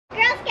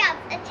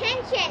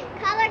Attention,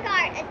 color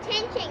guard,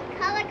 attention,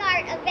 color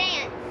guard,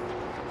 advance.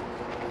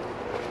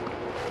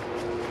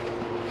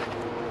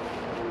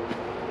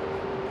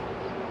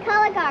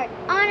 Color guard,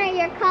 honor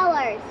your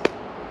colors.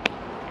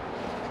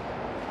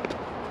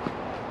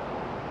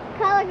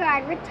 Color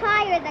guard,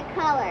 retire the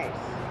colors.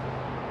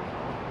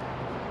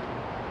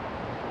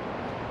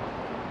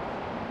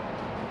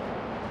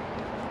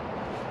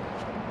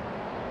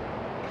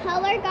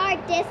 Color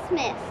guard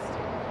dismissed.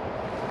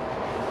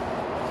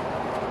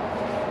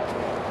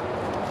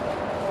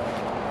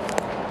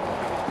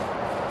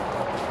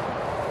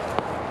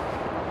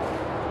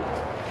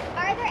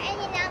 Are there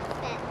any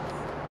announcements?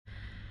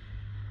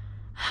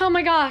 Oh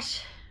my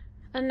gosh,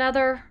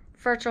 another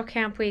virtual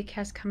camp week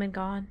has come and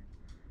gone.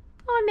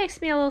 Oh, it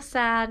makes me a little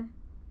sad.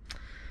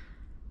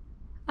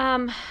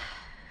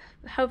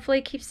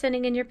 Hopefully keep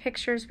sending in your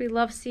pictures. We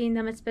love seeing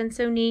them. It's been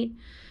so neat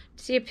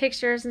to see your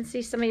pictures and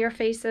see some of your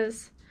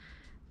faces.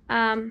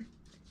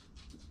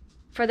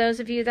 For those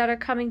of you that are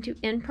coming to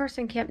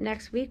in-person camp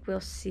next week,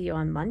 we'll see you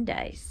on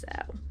Monday. So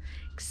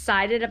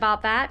excited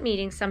about that,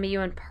 meeting some of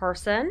you in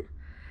person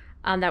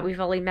that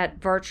we've only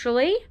met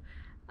virtually.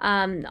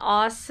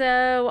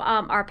 Also,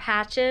 our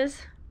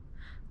patches,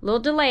 a little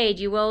delayed.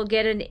 You will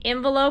get an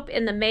envelope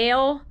in the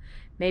mail,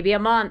 maybe a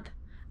month.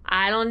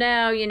 I don't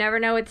know. You never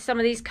know with some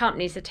of these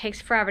companies. It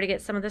takes forever to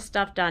get some of this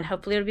stuff done.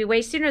 Hopefully it'll be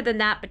way sooner than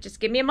that, but just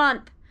give me a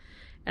month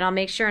and I'll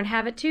make sure and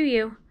have it to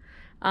you.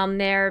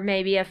 There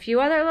may be a few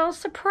other little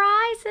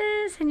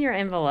surprises in your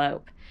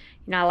envelope.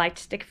 You know, I like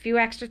to stick a few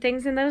extra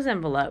things in those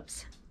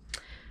envelopes.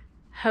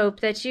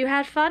 Hope that you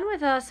had fun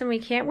with us and we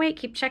can't wait.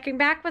 Keep checking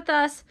back with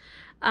us.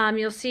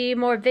 You'll see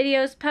more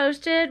videos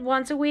posted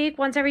once a week,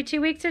 once every 2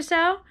 weeks or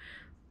so.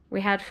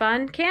 We had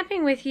fun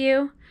camping with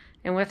you.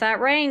 And with that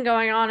rain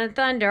going on and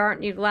thunder,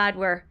 aren't you glad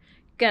we're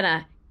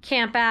gonna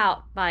camp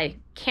out by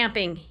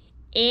camping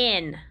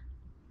in?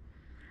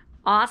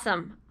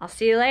 Awesome. I'll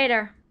see you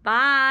later.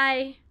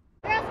 Bye.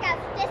 Girl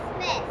Scouts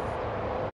dismissed.